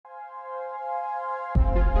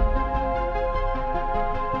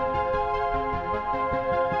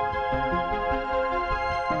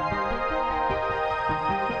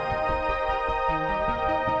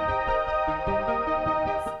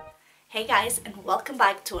Hey guys, and welcome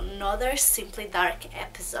back to another Simply Dark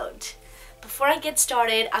episode. Before I get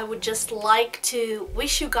started, I would just like to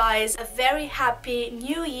wish you guys a very happy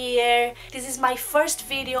new year. This is my first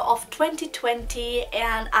video of 2020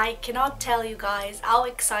 and I cannot tell you guys how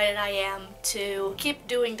excited I am to keep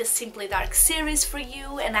doing the Simply Dark series for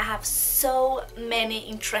you, and I have so many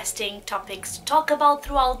interesting topics to talk about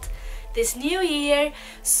throughout this new year.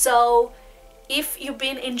 So if you've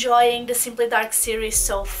been enjoying the Simply Dark series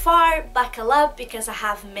so far, buckle up because I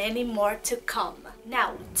have many more to come.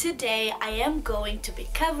 Now, today I am going to be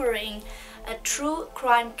covering a true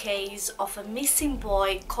crime case of a missing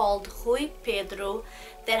boy called Rui Pedro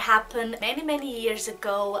that happened many years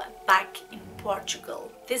ago back in Portugal.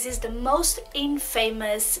 This is the most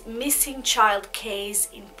infamous missing child case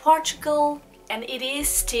in Portugal, and it is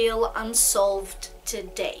still unsolved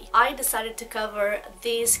today. I decided to cover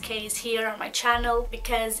this case here on my channel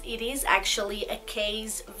because it is actually a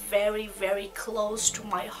case very close to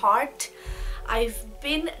my heart. I've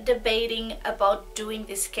been debating about doing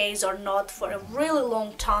this case or not for a really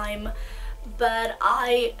long time, but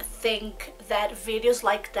I think that videos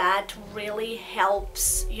like that really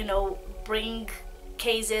helps, bring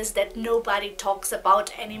cases that nobody talks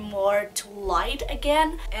about anymore to light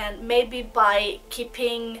again, and maybe by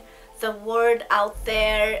keeping the word out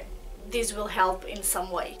there, this will help in some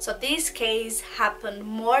way. So this case happened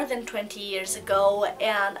more than 20 years ago,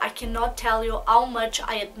 and I cannot tell you how much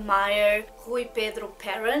I admire Rui Pedro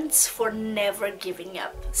parents for never giving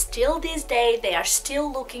up. Still this day, they are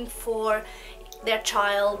still looking for their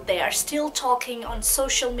child, they are still talking on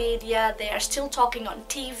social media, they are still talking on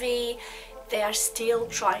TV, they are still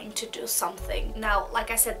trying to do something. Now,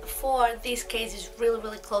 like I said before, this case is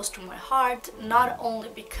really close to my heart, not only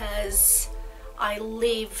because I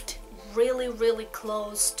lived really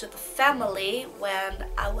close to the family when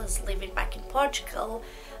I was living back in Portugal,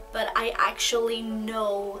 but I actually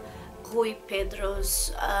know Rui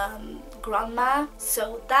Pedro's grandma,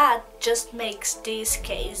 so that just makes this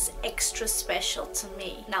case extra special to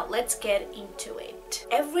me. Now let's get into it.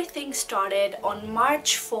 Everything started on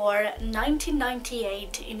March 4,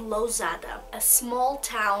 1998 in Lousada, a small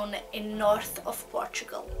town in north of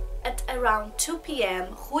Portugal. At around 2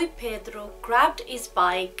 p.m, Rui Pedro grabbed his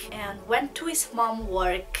bike and went to his mom's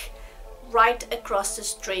work right across the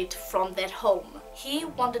street from their home. He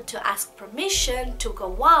wanted to ask permission to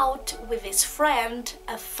go out with his friend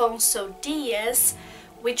Afonso Dias,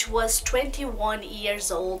 which was 21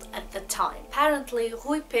 years old at the time. Apparently,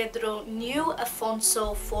 Rui Pedro knew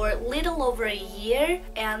Afonso for little over a year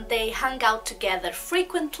and they hung out together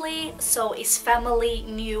frequently, so his family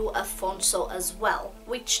knew Afonso as well.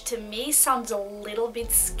 Which to me sounds a little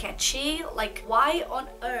bit sketchy, like why on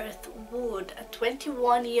earth would a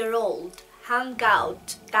 21-year-old hang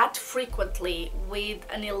out that frequently with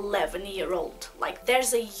an 11-year-old? Like,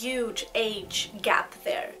 there's a huge age gap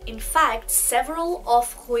there. In fact, several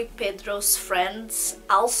of Rui Pedro's friends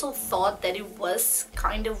also thought that it was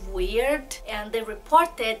kind of weird, and they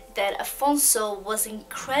reported that Afonso was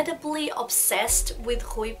incredibly obsessed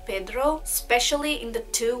with Rui Pedro, especially in the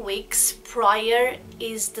 2 weeks prior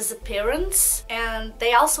his disappearance. And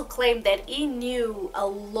they also claimed that he knew a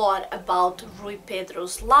lot about Rui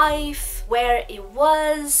Pedro's life, where he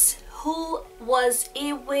was, who was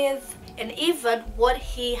he with, and even what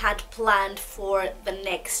he had planned for the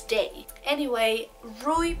next day. Anyway,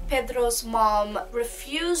 Rui Pedro's mom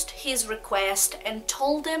refused his request and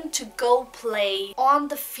told him to go play on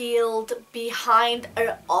the field behind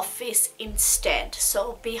her office instead.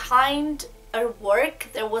 So behind her work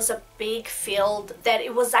there was a big field that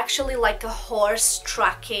it was actually like a horse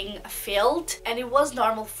tracking field, and it was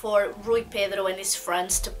normal for Rui Pedro and his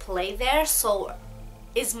friends to play there. So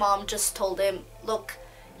his mom just told him, look,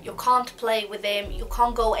 you can't play with him, you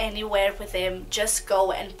can't go anywhere with him, just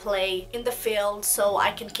go and play in the field so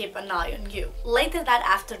I can keep an eye on you. Later that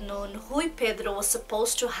afternoon, Rui Pedro was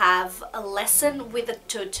supposed to have a lesson with a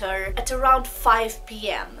tutor at around 5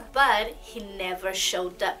 p.m, but he never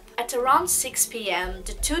showed up. At around 6 p.m,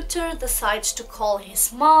 the tutor decides to call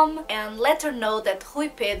his mom and let her know that Rui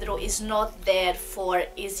Pedro is not there for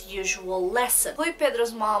his usual lesson. Rui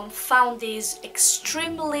Pedro's mom found this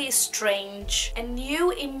extremely strange and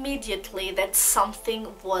knew immediately that something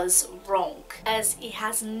was wrong, as he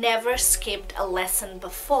has never skipped a lesson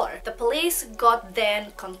before. The police got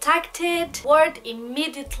then contacted, word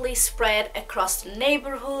immediately spread across the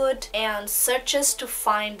neighborhood, and searches to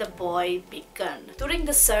find the boy began. During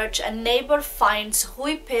the search, a neighbor finds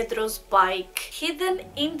Rui Pedro's bike hidden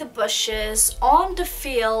in the bushes on the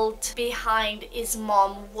field behind his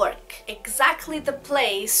mom's work, exactly the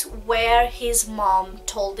place where his mom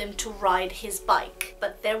told him to ride his bike.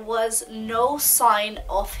 But but there was no sign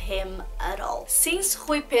of him at all. Since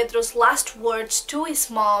Rui Pedro's last words to his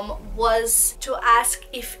mom was to ask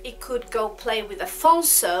if he could go play with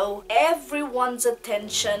Afonso, everyone's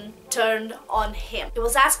attention turned on him. He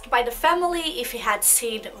was asked by the family if he had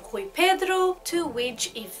seen Rui Pedro, to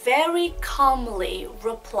which he very calmly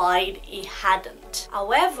replied he hadn't.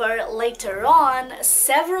 However, later on,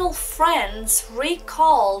 several friends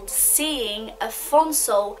recalled seeing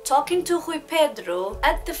Afonso talking to Rui Pedro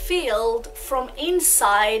at the field from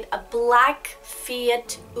inside a black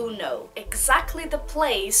Fiat Uno, exactly the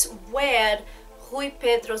place where Rui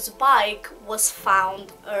Pedro's bike was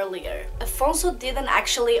found earlier. Afonso didn't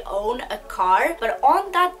actually own a car, but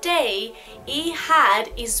on that day he had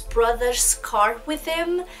his brother's car with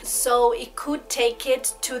him, so he could take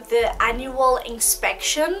it to the annual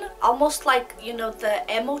inspection, almost like, you know, the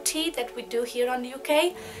MOT that we do here in the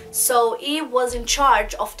UK. So he was in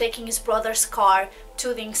charge of taking his brother's car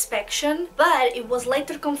to the inspection, but it was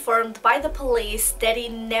later confirmed by the police that he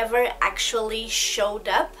never actually showed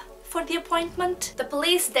up for the appointment. The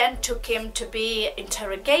police then took him to be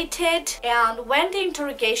interrogated, and when the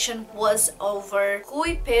interrogation was over,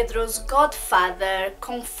 Rui Pedro's godfather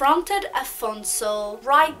confronted Afonso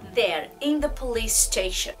right there in the police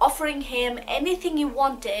station, offering him anything he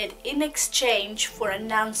wanted in exchange for an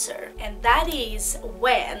answer. And that is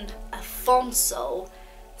when Afonso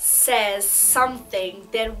says something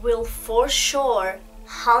that will for sure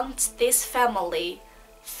haunt this family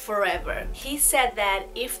forever. He said that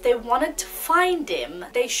if they wanted to find him,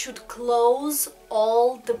 they should close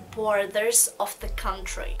all the borders of the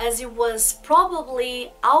country, as he was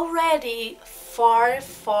probably already far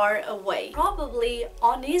away, probably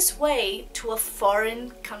on his way to a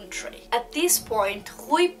foreign country. At this point,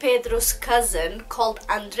 Rui Pedro's cousin, called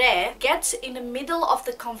André, gets in the middle of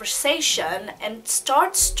the conversation and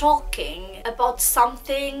starts talking about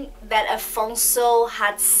something that Afonso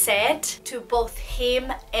had said to both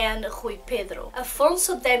him and Rui Pedro.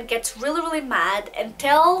 Afonso then gets really mad and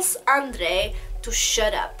tells André to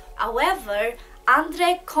shut up. However,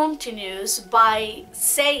 André continues by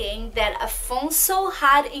saying that Afonso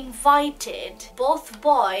had invited both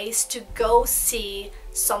boys to go see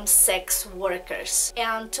some sex workers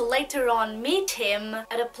and to later on meet him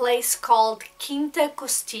at a place called Quinta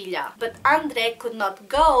Costilla. But André could not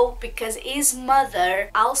go because his mother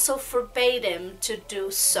also forbade him to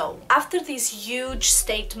do so. After this huge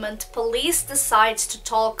statement, police decides to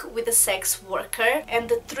talk with the sex worker and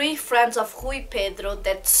the three friends of Rui Pedro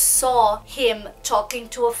that saw him talking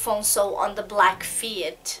to Afonso on the black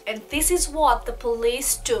Fiat. And this is what the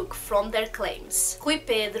police took from their claims. Rui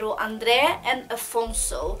Pedro, André and Afonso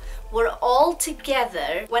were all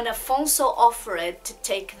together when Afonso offered to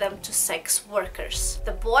take them to sex workers.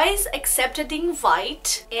 The boys accepted the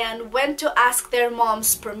invite and went to ask their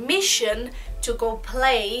mom's permission to go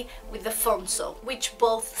play with Afonso, which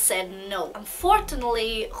both said no.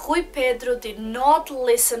 Unfortunately, Rui Pedro did not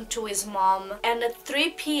listen to his mom, and at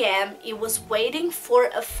 3 p.m. he was waiting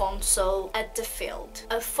for Afonso at the field.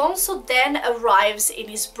 Afonso then arrives in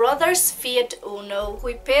his brother's Fiat Uno.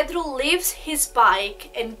 Rui Pedro leaves his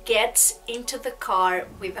bike and gets into the car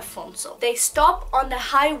with Afonso. They stop on the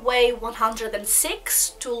highway 106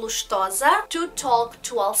 to Lustosa to talk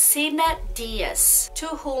to Alcina Diaz, to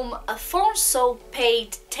whom Afonso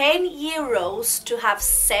paid 10 euros to have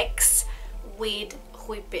sex with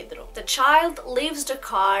Rui Pedro. The child leaves the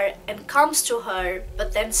car and comes to her,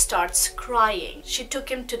 but then starts crying. She took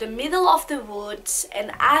him to the middle of the woods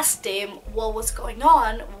and asked him what was going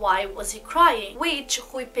on, why was he crying, which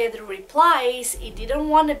Rui Pedro replies he didn't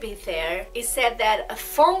want to be there. He said that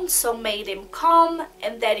Afonso made him come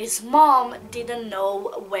and that his mom didn't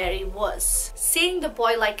know where he was. Seeing the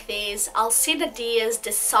boy like this, Alcina Diaz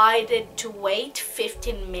decided to wait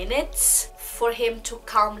 15 minutes for him to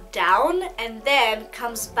calm down and then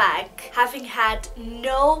comes back, having had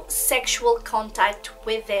no sexual contact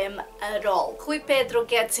with him at all. Rui Pedro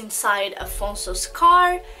gets inside Afonso's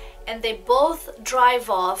car and they both drive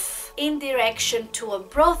off in direction to a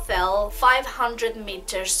brothel 500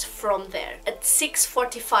 meters from there. At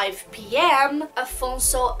 6:45 p.m.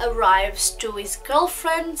 Afonso arrives to his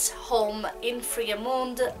girlfriend's home in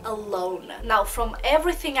Friamund alone. Now, from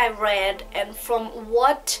everything I read and from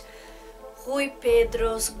what Rui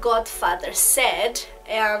Pedro's godfather said,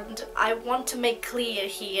 and I want to make clear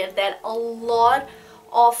here that a lot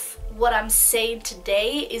of what I'm saying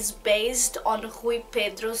today is based on Rui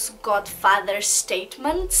Pedro's godfather's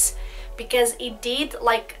statements, because he did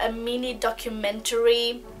like a mini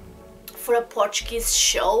documentary for a Portuguese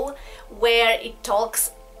show where it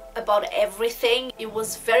talks about everything. It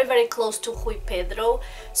was very close to Rui Pedro,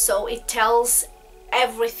 so it tells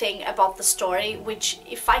everything about the story, which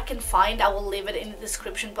if I can find, I will leave it in the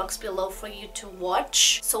description box below for you to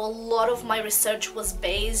watch. So a lot of my research was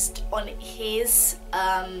based on his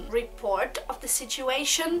report of the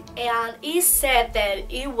situation, and he said that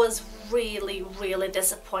he was really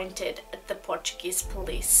disappointed at the Portuguese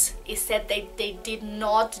police. He said they did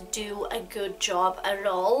not do a good job at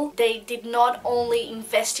all. They did not only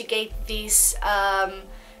investigate this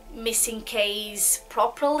missing case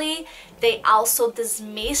properly, they also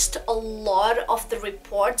dismissed a lot of the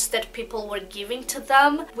reports that people were giving to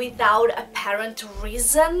them without apparent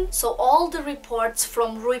reason. So all the reports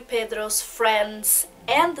from Rui Pedro's friends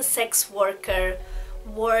and the sex worker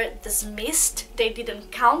were dismissed. They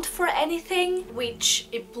didn't count for anything, which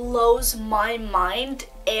it blows my mind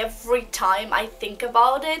every time I think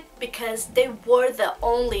about it, because they were the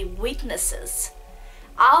only witnesses.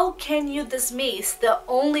 How can you dismiss the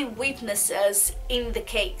only witnesses in the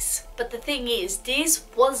case? But the thing is, this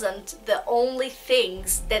wasn't the only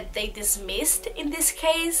things that they dismissed in this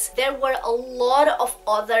case. There were a lot of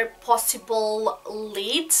other possible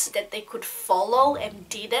leads that they could follow and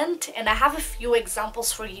didn't, and I have a few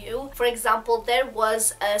examples for you. For example, there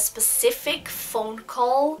was a specific phone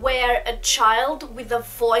call where a child with a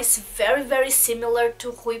voice very similar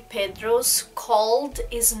to Rui Pedro's called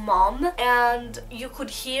his mom, and you could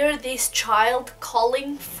hear this child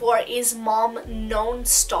calling for his mom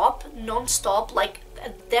non-stop, like a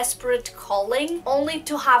desperate calling, only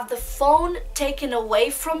to have the phone taken away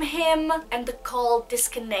from him and the call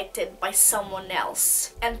disconnected by someone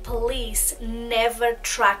else. And police never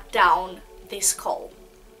tracked down this call.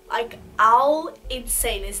 Like, how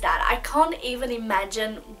insane is that? I can't even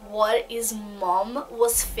imagine what his mom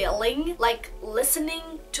was feeling, like listening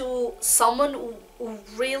to someone who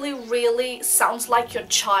really sounds like your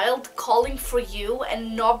child calling for you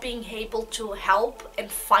and not being able to help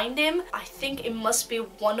and find him. I think it must be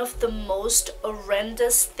one of the most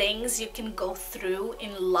horrendous things you can go through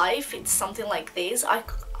in life. It's something like this. I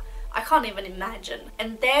can't even imagine.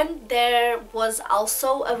 And then there was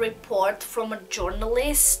also a report from a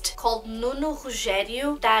journalist called Nuno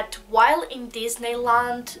Rogério that while in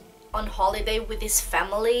Disneyland on holiday with his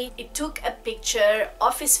family, he took a picture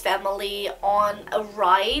of his family on a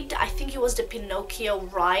ride. I think it was the Pinocchio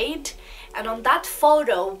ride. And on that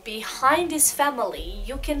photo, behind his family,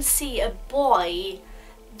 you can see a boy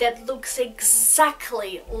that looks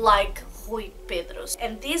exactly like Rui Pedro's.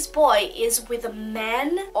 And this boy is with a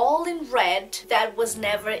man all in red that was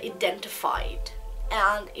never identified.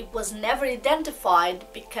 And it was never identified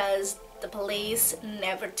because the police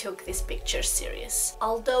never took this picture serious.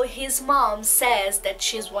 Although his mom says that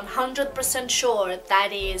she's 100% sure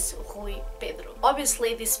that is Rui Pedro.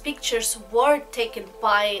 Obviously these pictures were taken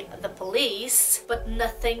by the police, but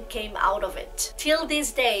nothing came out of it. Till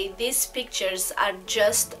this day, these pictures are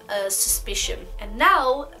just a suspicion. And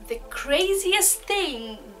now, the craziest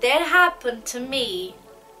thing that happened to me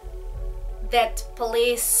that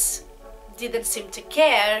police didn't seem to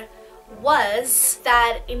care was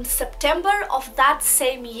that in September of that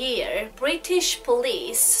same year, British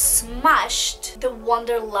police smashed the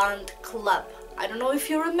Wonderland Club. I don't know if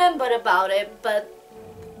you remember about it, but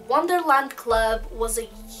Wonderland Club was a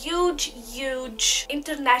huge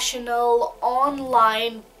international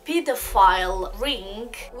online pedophile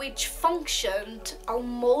ring which functioned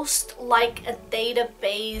almost like a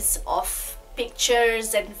database of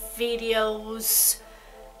pictures and videos,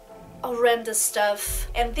 horrendous stuff.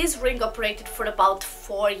 And this ring operated for about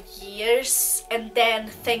 4 years, and then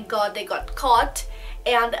thank God they got caught.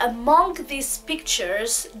 And among these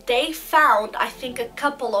pictures they found, I think, a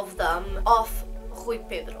couple of them of Rui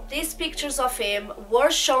Pedro. These pictures of him were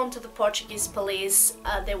shown to the Portuguese police,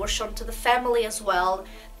 they were shown to the family as well.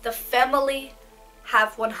 The family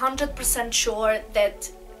have 100% sure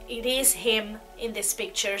that it is him in these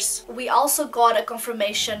pictures. We also got a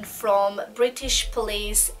confirmation from British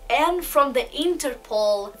police and from the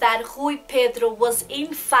Interpol that Rui Pedro was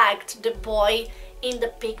in fact the boy in the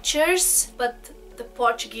pictures, but the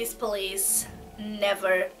Portuguese police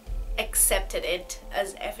never accepted it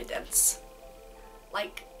as evidence.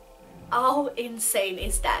 Like, how insane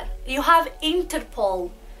is that? You have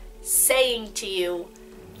Interpol saying to you,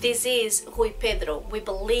 this is Rui Pedro, we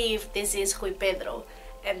believe this is Rui Pedro,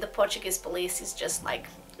 and the Portuguese police is just like,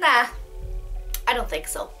 nah, I don't think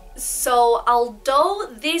so. So although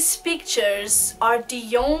these pictures are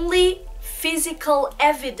the only physical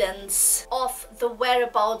evidence of the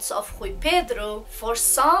whereabouts of Rui Pedro, for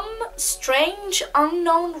some strange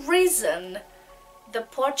unknown reason the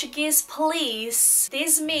Portuguese police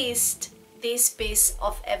dismissed this piece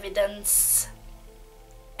of evidence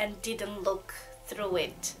and didn't look through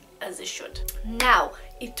it as it should. Now,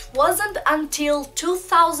 it wasn't until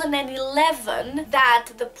 2011 that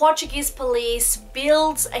the Portuguese police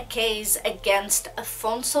builds a case against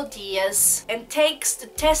Afonso Dias and takes the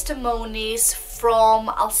testimonies from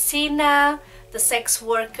Alcina, the sex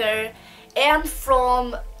worker, and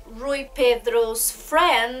from Rui Pedro's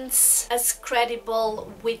friends as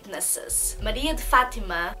credible witnesses. Maria de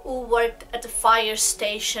Fatima, who worked at the fire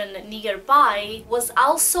station nearby, was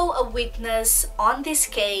also a witness on this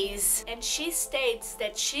case, and she states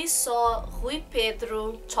that she saw Rui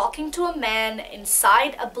Pedro talking to a man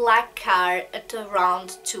inside a black car at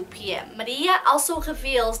around 2 p.m. Maria also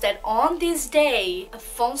reveals that on this day,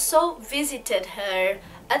 Afonso visited her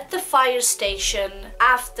at the fire station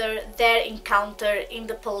after their encounter in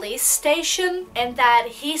the police station, and that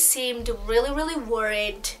he seemed really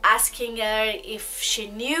worried, asking her if she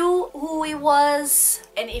knew who he was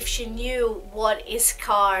and if she knew what his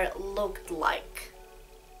car looked like.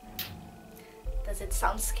 Does it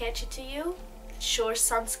sound sketchy to you? It sure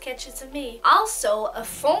sounds sketchy to me. Also,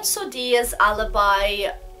 Afonso Dias'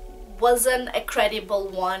 alibi wasn't a credible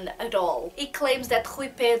one at all. He claims that Rui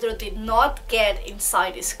Pedro did not get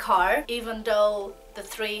inside his car, even though the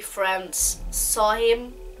three friends saw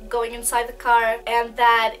him going inside the car, and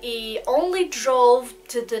that he only drove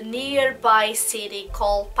to the nearby city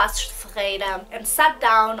called Passos de Ferreira and sat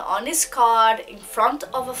down on his car in front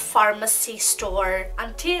of a pharmacy store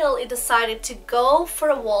until he decided to go for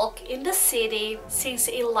a walk in the city since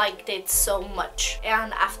he liked it so much.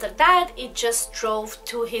 And after that, he just drove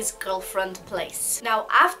to his girlfriend's place. Now,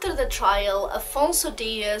 after the trial, Afonso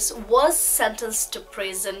Dias was sentenced to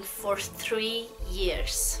prison for 3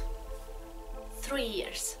 years. 3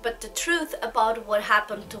 years. But the truth about what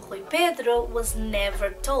happened to Rui Pedro was never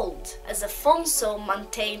told, as Afonso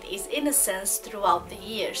maintained his innocence throughout the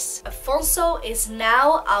years. Afonso is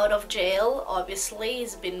now out of jail, obviously,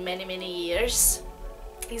 it's been many years.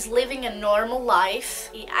 He's living a normal life.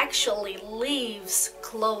 He actually lives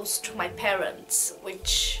close to my parents,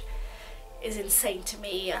 which is insane to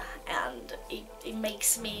me, and it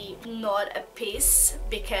makes me not at peace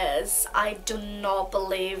because I do not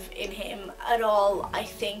believe in him at all. I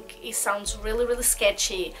think he sounds really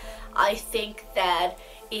sketchy. I think that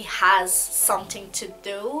he has something to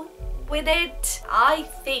do with it. I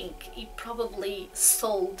think he probably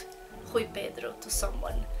sold Rui Pedro to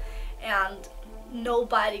someone, and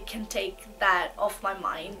nobody can take that off my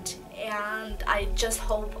mind, and I just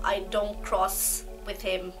hope I don't cross with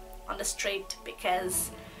him on the street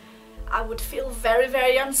because I would feel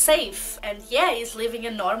very unsafe. And yeah, he's living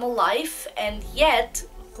a normal life, and yet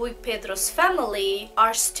Rui Pedro's family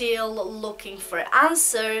are still looking for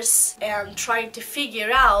answers and trying to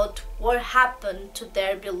figure out what happened to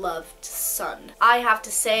their beloved son. I have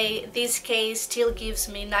to say, this case still gives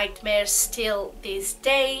me nightmares still this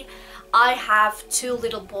day. I have 2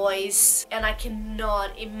 little boys and I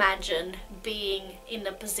cannot imagine being in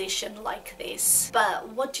a position like this. But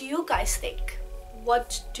what do you guys think?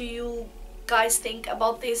 What do you guys think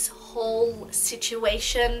about this whole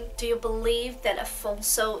situation? Do you believe that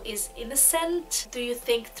Afonso is innocent? Do you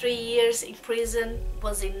think 3 years in prison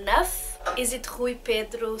was enough? Is it Rui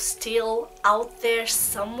Pedro still out there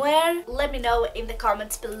somewhere? Let me know in the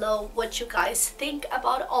comments below what you guys think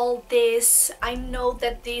about all this. I know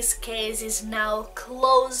that this case is now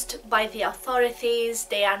closed by the authorities.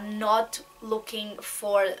 They are not looking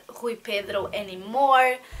for Rui Pedro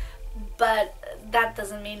anymore. But that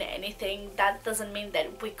doesn't mean anything. That doesn't mean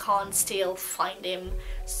that we can't still find him.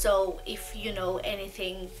 So if you know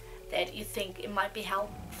anything that you think it might be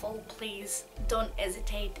helpful, please don't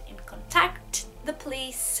hesitate in contact the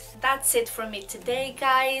police. That's it from me today,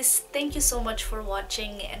 guys. Thank you so much for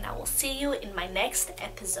watching, and I will see you in my next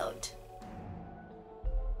episode.